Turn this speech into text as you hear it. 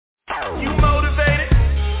You motivated?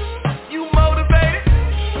 You motivated?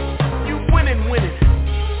 You winning.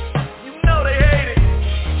 You know they hate it.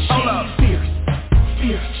 Hold up. Fierce,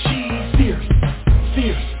 cheese, fierce,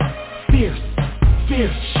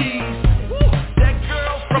 cheese. That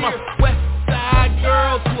girl from a west side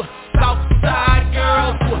girl to a south side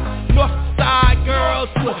girl to a north side girl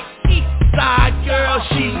to a east side girl.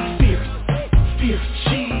 She's fierce,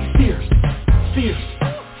 she's fierce.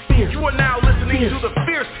 You are now listening to the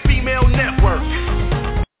Fierce Female Network.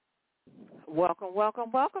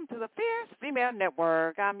 Welcome to the Fierce Female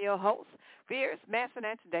Network. I'm your host, Fierce Manson,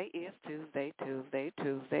 and today is Tuesday,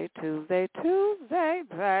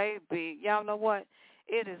 baby. Y'all know what?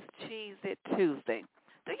 It is Cheese It Tuesday.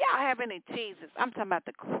 Do y'all have any cheeses? I'm talking about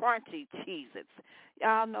the crunchy cheeses.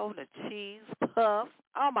 Y'all know the cheese puffs.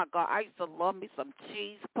 Oh, my God, I used to love me some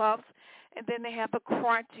cheese puffs. And then they have the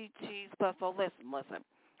crunchy cheese puffs. So listen.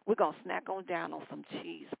 We're going to snack on down on some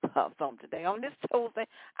cheese puffs on today. On this Tuesday,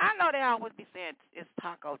 I know they always be saying it's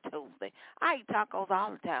Taco Tuesday. I eat tacos all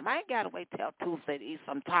the time. I ain't got to wait till Tuesday to eat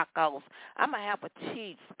some tacos. I'm going to have a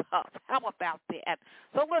cheese puff. How about that?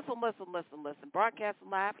 So listen. Broadcasting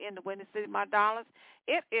live in the Windy City, my darlings.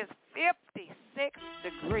 It is 56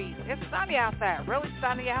 degrees. It's sunny outside. Really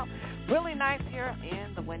sunny out. Really nice here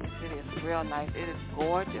in the Windy City. It's real nice. It is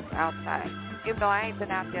gorgeous outside. Even though I ain't been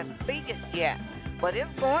out there to see it yet. But it's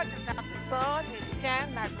gorgeous out. The sun is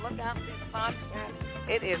shining. I look out the sun shining.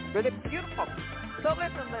 It is really beautiful. So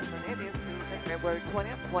listen. It is Tuesday, February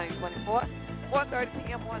 20th, 2024, 4:30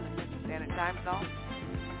 p.m. on the Central Standard Time Zone.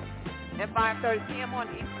 At 5:30 p.m. on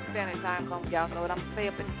the Eastern Standard Time Zone. Y'all know what I'm going to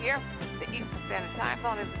say up in here. The Eastern Standard Time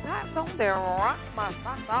Zone is the time zone that rocks my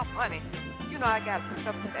socks off, honey. You know I got to push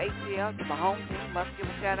up to the ATL, to my home team. Must give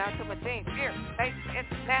a shout-out to my team, Fierce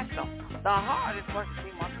International. The hardest working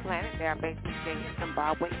team on the planet. They are based in Kenya,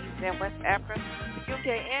 Zimbabwe, East and West Africa, the UK,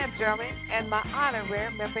 and Germany. And my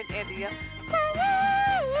honorary member in India.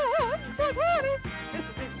 This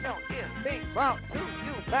show is being brought to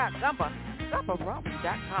you by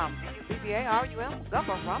GumbaRum.com. GumbaRum,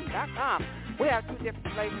 GumbaRum.com. We have two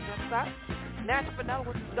different flavors inside. Natural vanilla,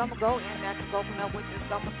 which is gumbo gold, and natural coconut, which is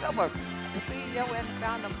gumbo silver. The CEO and the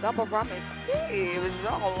founder of Gumbo Rum is Steve.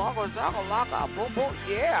 Zogaloga, boom, boom,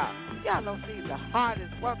 yeah. Y'all know Steve, the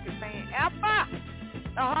hardest working man ever.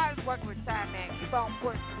 The hardest working retired man. Keep on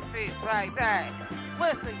pushing the streets right there.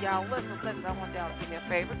 Listen, y'all, listen. I want y'all to do me a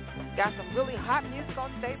favor. Got some really hot music on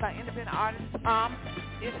today by independent artist Tom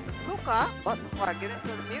Ishizuka. But before I get into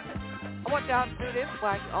the music, I want y'all to do this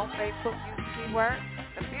while you're on Facebook. Use the keyword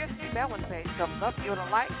The Fierce Female page comes up. You're to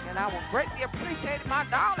like, and I will greatly appreciate it, my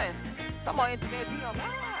darling. Come on, internet, be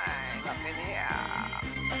online up in here.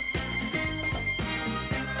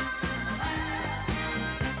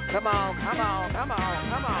 Come on. Come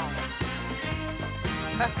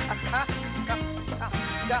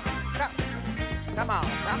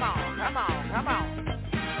on.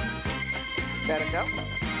 Better go.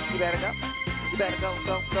 You better go. You better go.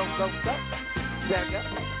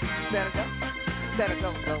 You better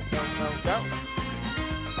go. Come on.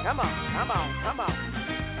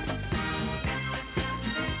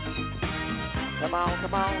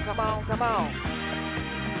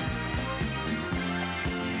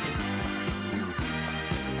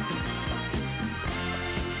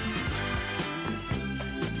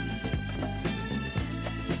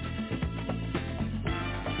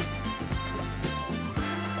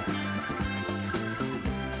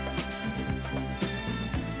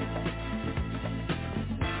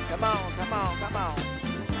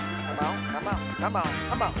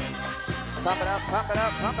 Pump it up. Pump it up. Come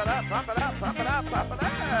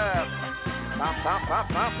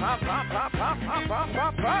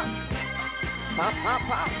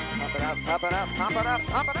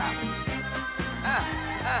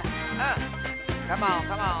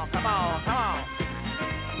on.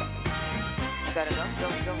 You better go.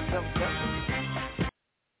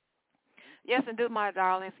 Yes, indeed, my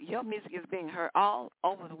darlings. Your music is being heard all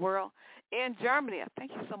over the world. In Germany,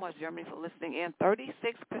 thank you so much, Germany, for listening in.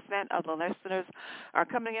 36% of the listeners are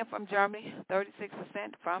coming in from Germany,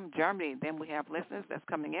 36% from Germany. Then we have listeners that's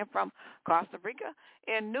coming in from Costa Rica.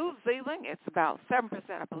 In New Zealand, it's about 7%.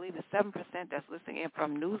 I believe it's 7% that's listening in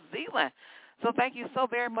from New Zealand. So thank you so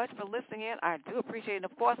very much for listening in. I do appreciate it.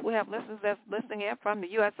 Of course, we have listeners that's listening in from the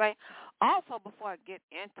USA. Also, before I get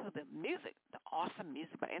into the music, the awesome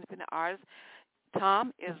music by independent artist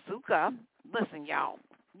Tom Ishizuka. Listen, y'all.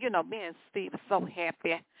 You know, me and Steve are so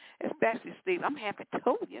happy, especially Steve. I'm happy,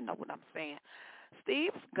 too. You know what I'm saying.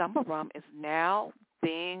 Steve's Gumbo Rum is now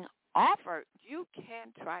being offered. You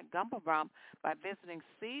can try Gumbo Rum by visiting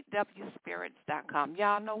cwspirits.com.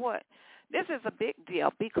 Y'all know what? This is a big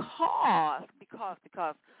deal because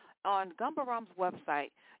on Gumbo Rum's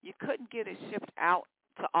website, you couldn't get it shipped out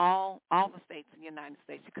to all the states in the United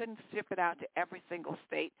States. You couldn't ship it out to every single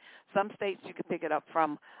state. Some states you could pick it up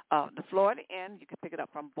from the Florida end. You could pick it up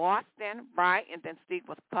from Boston, right? And then Steve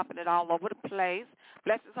was pumping it all over the place.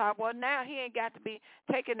 Bless his heart. Well, now he ain't got to be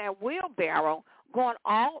taking that wheelbarrow going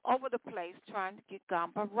all over the place trying to get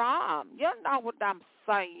Gumbo Rum. You know what I'm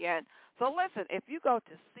saying. So listen, if you go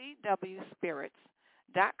to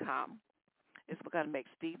CWSpirits.com, it's going to make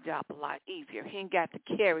Steve's job a lot easier. He ain't got to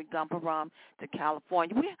carry Gumbo Rum to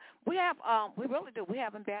California. We really do. We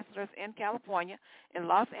have ambassadors in California, in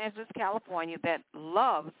Los Angeles, California, that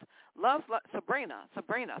loves Sabrina.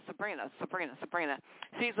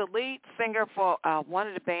 She's a lead singer for one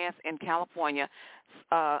of the bands in California.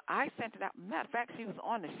 I sent it out. Matter of fact, she was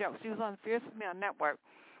on the show. She was on the Fierce Female Network.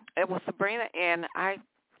 It was Sabrina, and I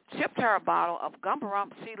shipped her a bottle of Gumbo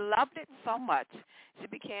Rum. She loved it so much. She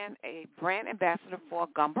became a brand ambassador for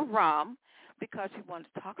Gumbo Rum because she wanted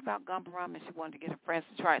to talk about Gumbo Rum and she wanted to get her friends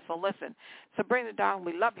to try it. So listen, Sabrina, darling,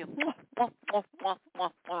 we love you. Love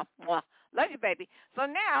you, baby. So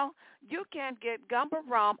now you can get Gumbo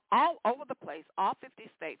Rum all over the place, all 50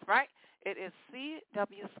 states, right? It is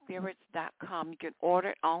CWSpirits.com. You can order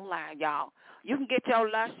it online, y'all. You can get your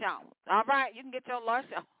lush on. All right? You can get your lush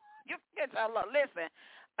on. You can get your lush. Listen.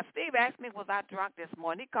 Steve asked me, was I drunk this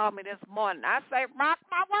morning? He called me this morning. I say, rock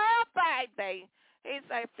my world, baby. He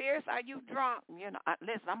say, Fierce, are you drunk? You know,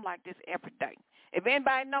 listen, I'm like this every day. If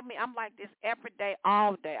anybody know me, I'm like this every day,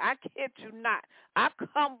 all day. I kid you not. I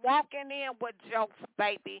come walking in with jokes,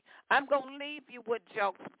 baby. I'm going to leave you with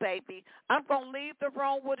jokes, baby. I'm going to leave the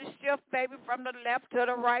room with a shift, baby, from the left to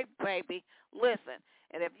the right, baby. Listen.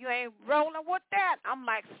 And if you ain't rolling with that, I'm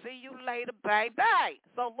like, see you later, baby.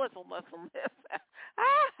 So listen.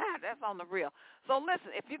 That's on the real. So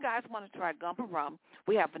listen, if you guys want to try Gumbo Rum,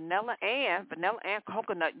 we have vanilla and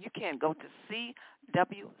coconut. You can go to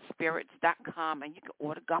CWSpirits.com and you can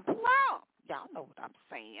order Gumbo Rum. Y'all know what I'm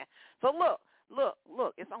saying. So look,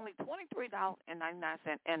 it's only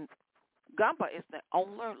 $23.99, and Gumbo is the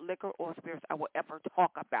only liquor or spirits I will ever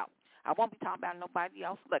talk about. I won't be talking about nobody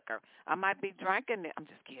else's liquor. I might be drinking it. I'm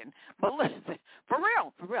just kidding. But listen, for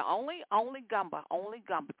real, only Gumbo,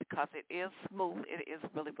 because it is smooth. It is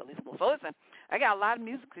really, really smooth. So listen, I got a lot of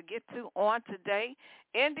music to get to on today.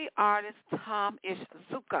 Indie artist Tom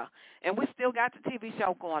Ishizuka. And we still got the TV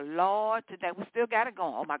show going. Lord, today we still got it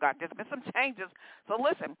going. Oh, my God, there's been some changes. So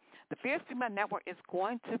listen, the Fierce Female Network is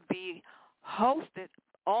going to be hosted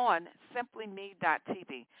on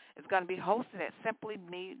SimplyMe.tv. It's going to be hosted at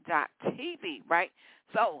SimplyMe.tv, right?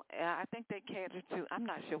 So I think they cater to, I'm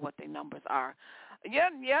not sure what their numbers are.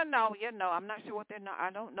 I'm not sure what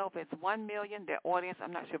I don't know if it's 1 million, their audience.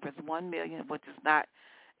 I'm not sure if it's 1 million, which is not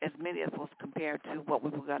as many as was compared to what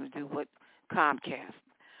we were going to do with Comcast.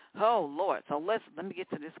 Oh, Lord. So let me get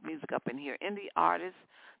to this music up in here. Indie artist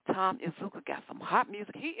Tom Ishizuka got some hot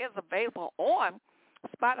music. He is available on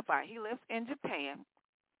Spotify. He lives in Japan.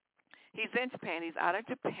 He's in Japan. He's out of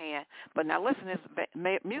Japan. But now listen, his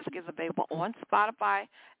music is available on Spotify,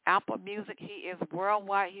 Apple Music. He is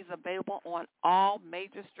worldwide. He's available on all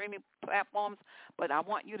major streaming platforms. But I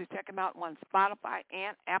want you to check him out on Spotify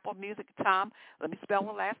and Apple Music. Tom, let me spell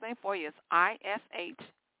the last name for you. It's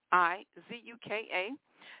Ishizuka.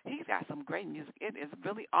 He's got some great music. It is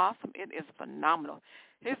really awesome. It is phenomenal.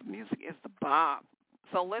 His music is the bomb.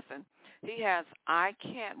 So listen, he has I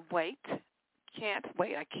Can't Wait.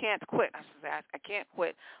 I can't quit. I can't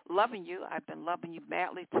quit. Loving You. I've been loving you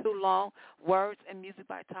madly too long. Words and music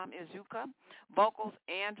by Tom Ishizuka. Vocals,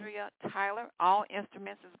 Andrea Tyler. All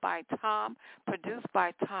instruments is by Tom. Produced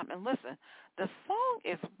by Tom. And listen, the song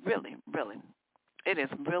is really, really, it is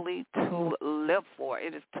really to live for.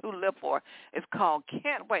 It is to live for. It's called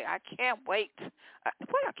Can't Wait. I can't wait.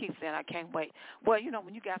 Why I keep saying I can't wait? Well, you know,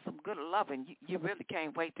 when you got some good loving, you really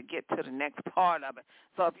can't wait to get to the next part of it.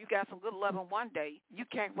 So if you got some good loving one day, you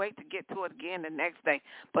can't wait to get to it again the next day.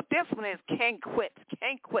 But this one is Can't Quit.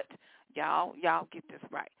 Can't quit. Y'all get this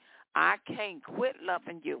right. I can't quit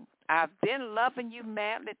loving you. I've been loving you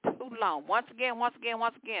madly too long. Once again.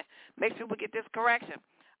 Make sure we get this correction.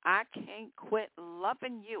 I can't quit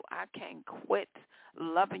loving you. I can't quit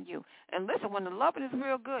loving you. And listen, when the loving is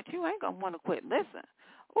real good, you ain't going to want to quit. Listen.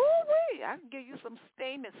 Ooh-wee. I can give you some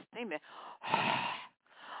steaming.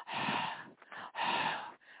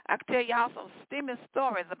 I can tell y'all some steaming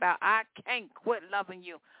stories about I can't quit loving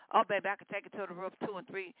you. Oh, baby, I can take it to the roof 2 and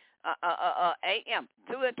 3 a.m.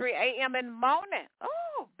 2 and 3 a.m. in the morning.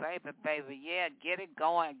 Oh, baby, yeah, get it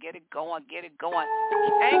going. Can't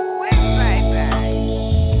quit, baby.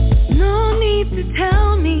 No need to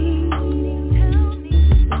tell me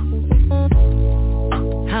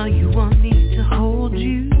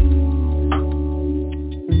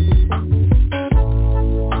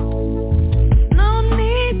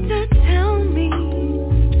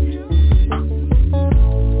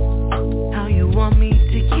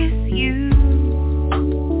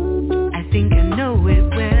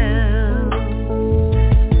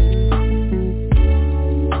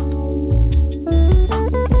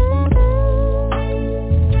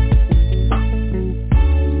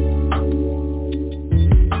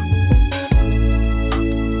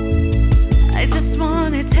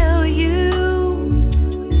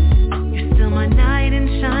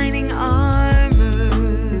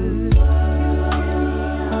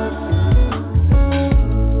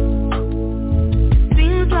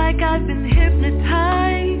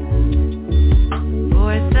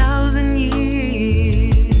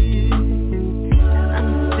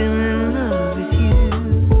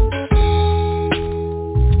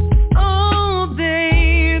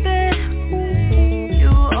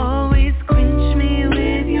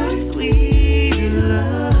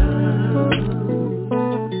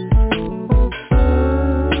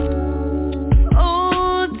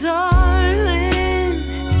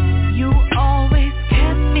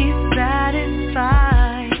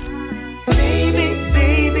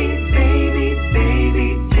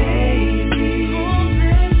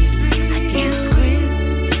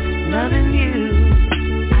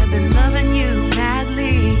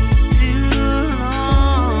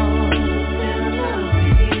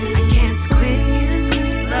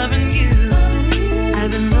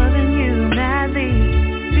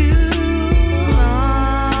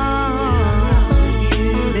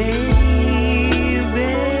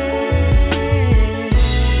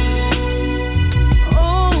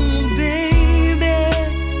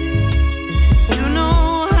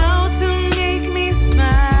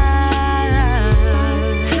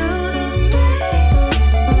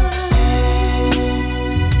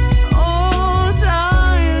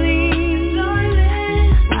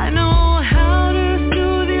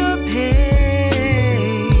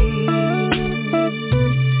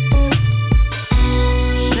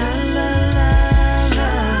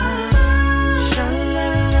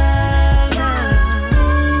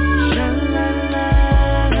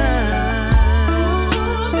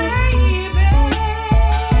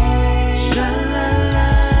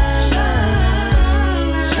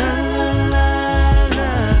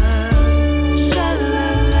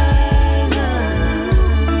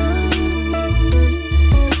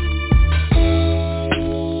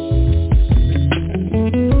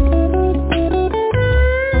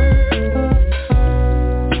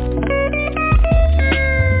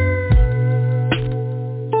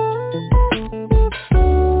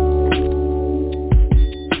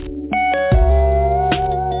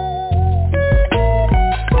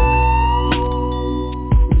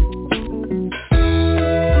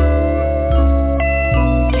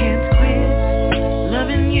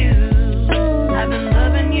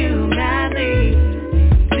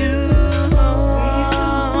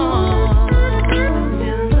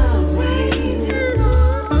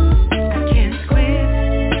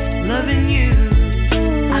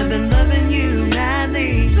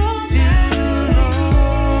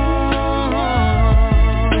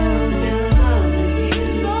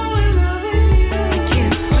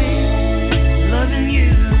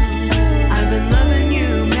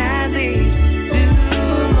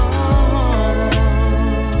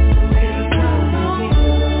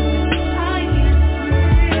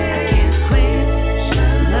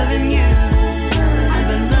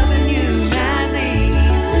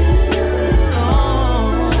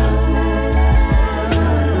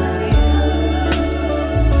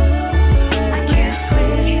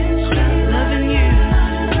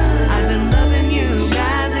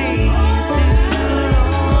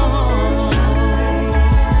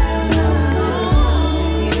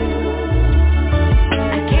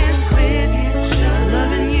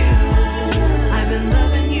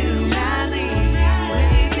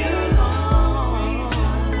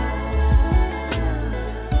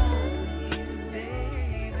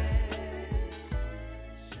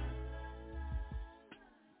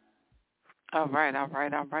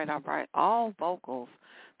right. All vocals.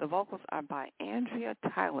 The vocals are by Andrea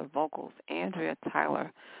Tyler. Andrea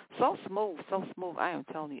Tyler. So smooth. I am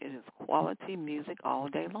telling you, it is quality music all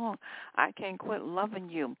day long. I can't quit loving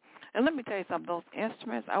you. And let me tell you something, those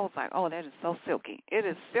instruments, I was like, oh, that is so silky. It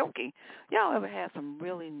is silky. Y'all ever had some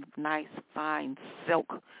really nice, fine silk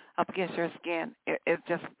up against your skin? It's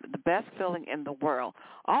just the best feeling in the world.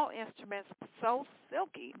 All instruments so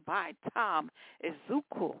silky by Tom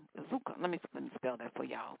Ishizuka. Let me spell that for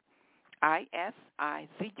y'all.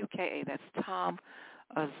 Ishizuka. That's Tom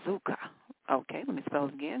Ishizuka. Okay, let me spell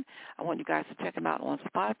it again. I want you guys to check him out on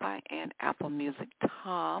Spotify and Apple Music.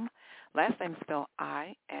 Tom, last name is spelled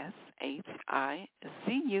Ishizuka.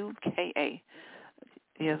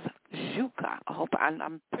 Is Juka.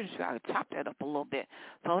 I'm pretty sure I chopped that up a little bit.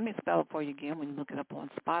 So let me spell it for you again. When you look it up on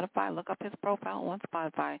Spotify, look up his profile on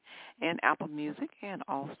Spotify and Apple Music and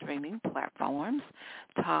all streaming platforms.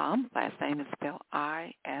 Tom, last name is spelled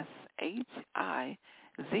Ishizuka.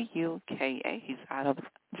 He's out of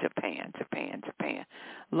Japan.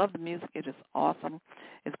 Love the music. It is awesome.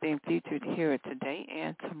 It's being featured here today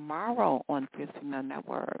and tomorrow on Fierce Female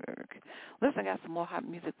Network. Listen, I got some more hot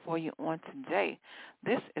music for you on today.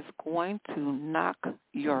 This is going to knock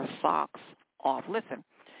your socks off. Listen,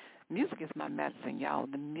 music is my medicine, y'all.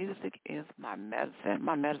 The music is my medicine.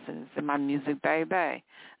 My medicine is in my music, baby.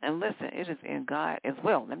 And listen, it is in God as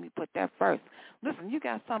well. Let me put that first. Listen, you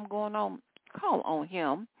got something going on, call on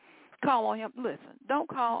him. Listen, don't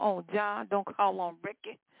call on John. Don't call on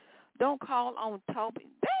Ricky. Don't call on Toby.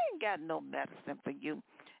 They ain't got no medicine for you.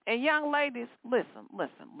 And young ladies, listen.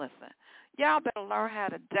 Y'all better learn how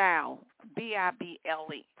to dial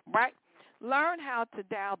B-I-B-L-E, right? Learn how to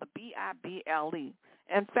dial the B-I-B-L-E.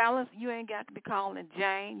 And fellas, you ain't got to be calling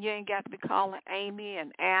Jane. You ain't got to be calling Amy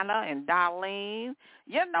and Anna and Darlene.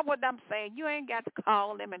 You know what I'm saying. You ain't got to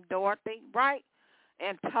call them and Dorothy, right?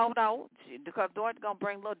 And Toto, because Dorothy's going to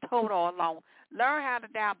bring little Toto along. Learn how to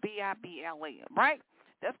dial B-I-B-L-E, right?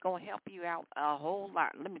 That's going to help you out a whole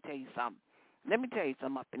lot. Let me tell you something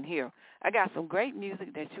up in here. I got some great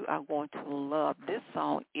music that you are going to love. This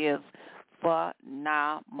song is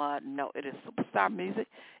phenomenal. It is superstar music.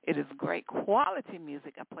 It is great quality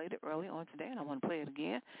music. I played it early on today, and I want to play it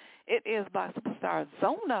again. It is by superstar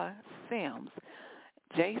Zona Sims.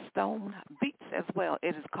 J Stone Beats as well.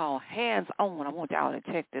 It is called Hands On. I want y'all to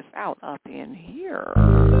check this out up in here.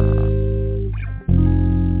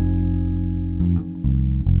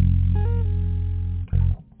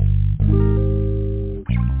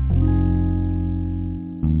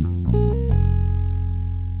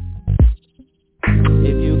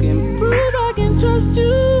 If you can prove I can trust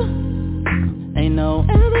you, ain't no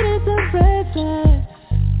evidence of red flags.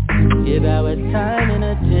 Give our time and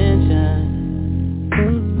attention.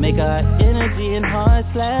 Make our energy and hearts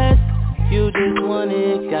last. You just want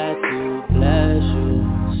it, got to bless you.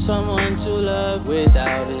 Someone to love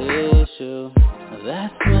without issue.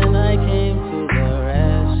 That's when I came to the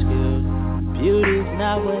rescue. Beauty's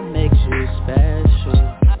not what makes you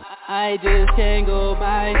special. I just can't go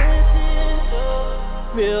by.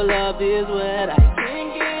 Real love is what I can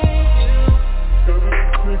give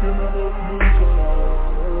you.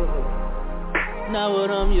 Not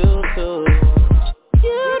what I'm used to.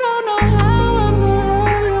 You don't know how I'm gonna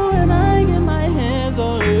love you when I get my hands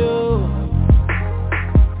on you.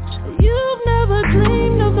 You've never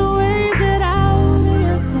dreamed of the ways that I'll pay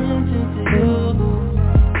attention to you.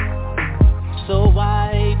 So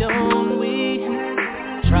why don't we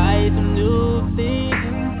try some new things?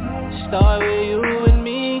 Start with you and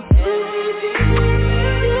me.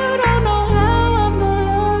 You don't know how I'm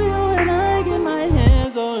gonna love you when I get my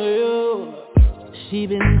hands on you. She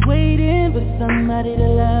been waiting for somebody to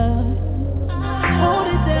love. Hold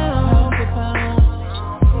it down, pound for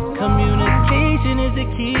pound. Communication is the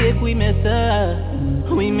key if we mess up.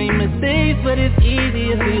 We make mistakes, but it's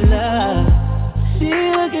easy if we love. She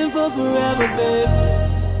looking for forever, babe.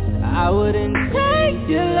 I wouldn't take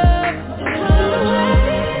your love.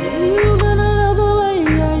 You gonna love the way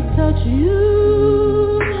I touch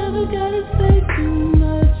you. Never gotta say too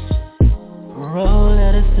much. Roll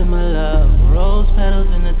letters to my love. Rose petals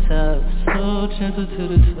in the tub, so gentle to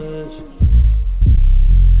the touch.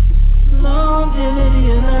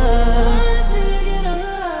 Longevity of love.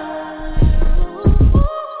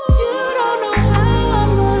 You don't know how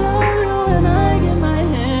I'm gonna love you when I get my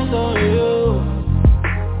hands on you.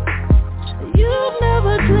 You've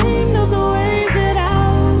never dreamed of the ways that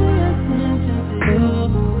I'll pay attention to you.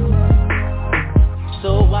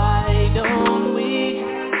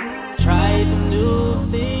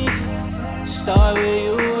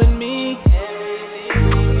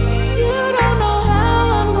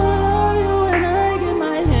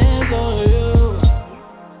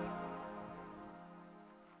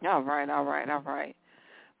 All right.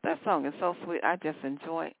 That song is so sweet. I just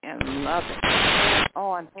enjoy and love it.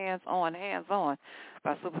 Hands on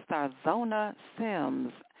by superstar Zona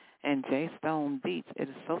Sims and J Stone Beats. It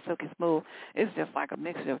is so silky smooth. It's just like a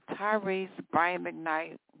mixture of Tyrese, Brian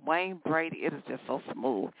McKnight, Wayne Brady. It is just so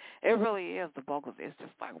smooth. It really is. The vocals, it's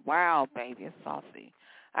just like, wow, baby, it's saucy.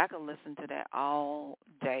 I could listen to that all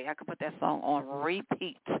day. I could put that song on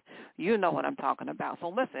repeat. You know what I'm talking about. So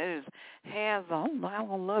listen, it is hands on. I don't know how I'm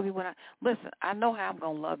going to love you when I know how I'm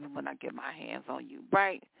going to love you when I get my hands on you,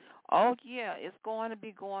 right? Oh, yeah, it's going to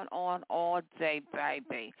be going on all day,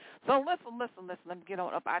 baby. So listen. Let me get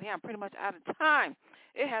on up out of here. I'm pretty much out of time.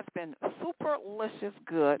 It has been superlicious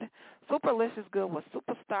good with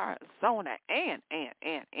Superstar Zona and.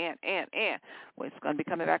 Well, it's going to be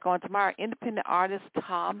coming back on tomorrow. Independent artist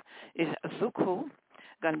Tom Ishizuka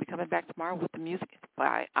going to be coming back tomorrow with the music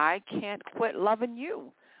by I Can't Quit Loving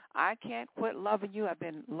You. I Can't Quit Loving You. I've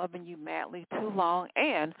been loving you madly too long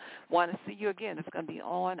and want to see you again. It's going to be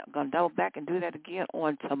on. I'm going to double back and do that again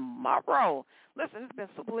on tomorrow. Listen, it's been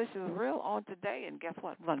Superlicious Real on today, and guess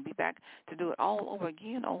what? We're going to be back to do it all over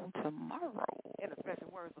again on tomorrow. In the special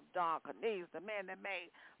words of Don Cornelius, the man that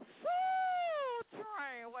made Soul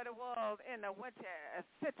Train what it was in the winter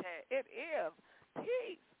city. It is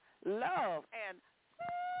peace, love, and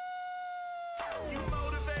you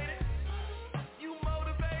motivated. You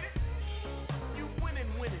winning.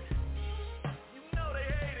 You know they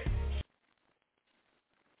hate it.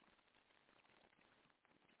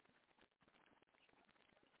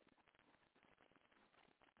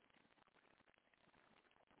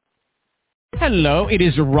 Hello, it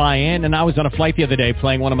is Ryan, and I was on a flight the other day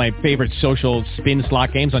playing one of my favorite social spin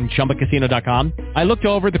slot games on ChumbaCasino.com. I looked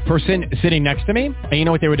over at the person sitting next to me, and you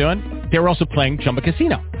know what they were doing? They were also playing Chumba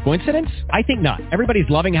Casino. Coincidence? I think not. Everybody's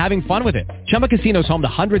loving having fun with it. Chumba Casino is home to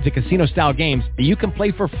hundreds of casino-style games that you can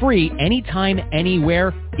play for free anytime,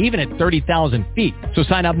 anywhere, even at 30,000 feet. So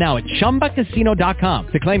sign up now at ChumbaCasino.com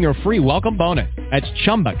to claim your free welcome bonus. That's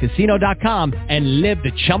ChumbaCasino.com and live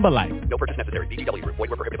the Chumba life. No purchase necessary. VGW Group. Void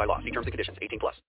where prohibited by law. See terms and conditions. 18+.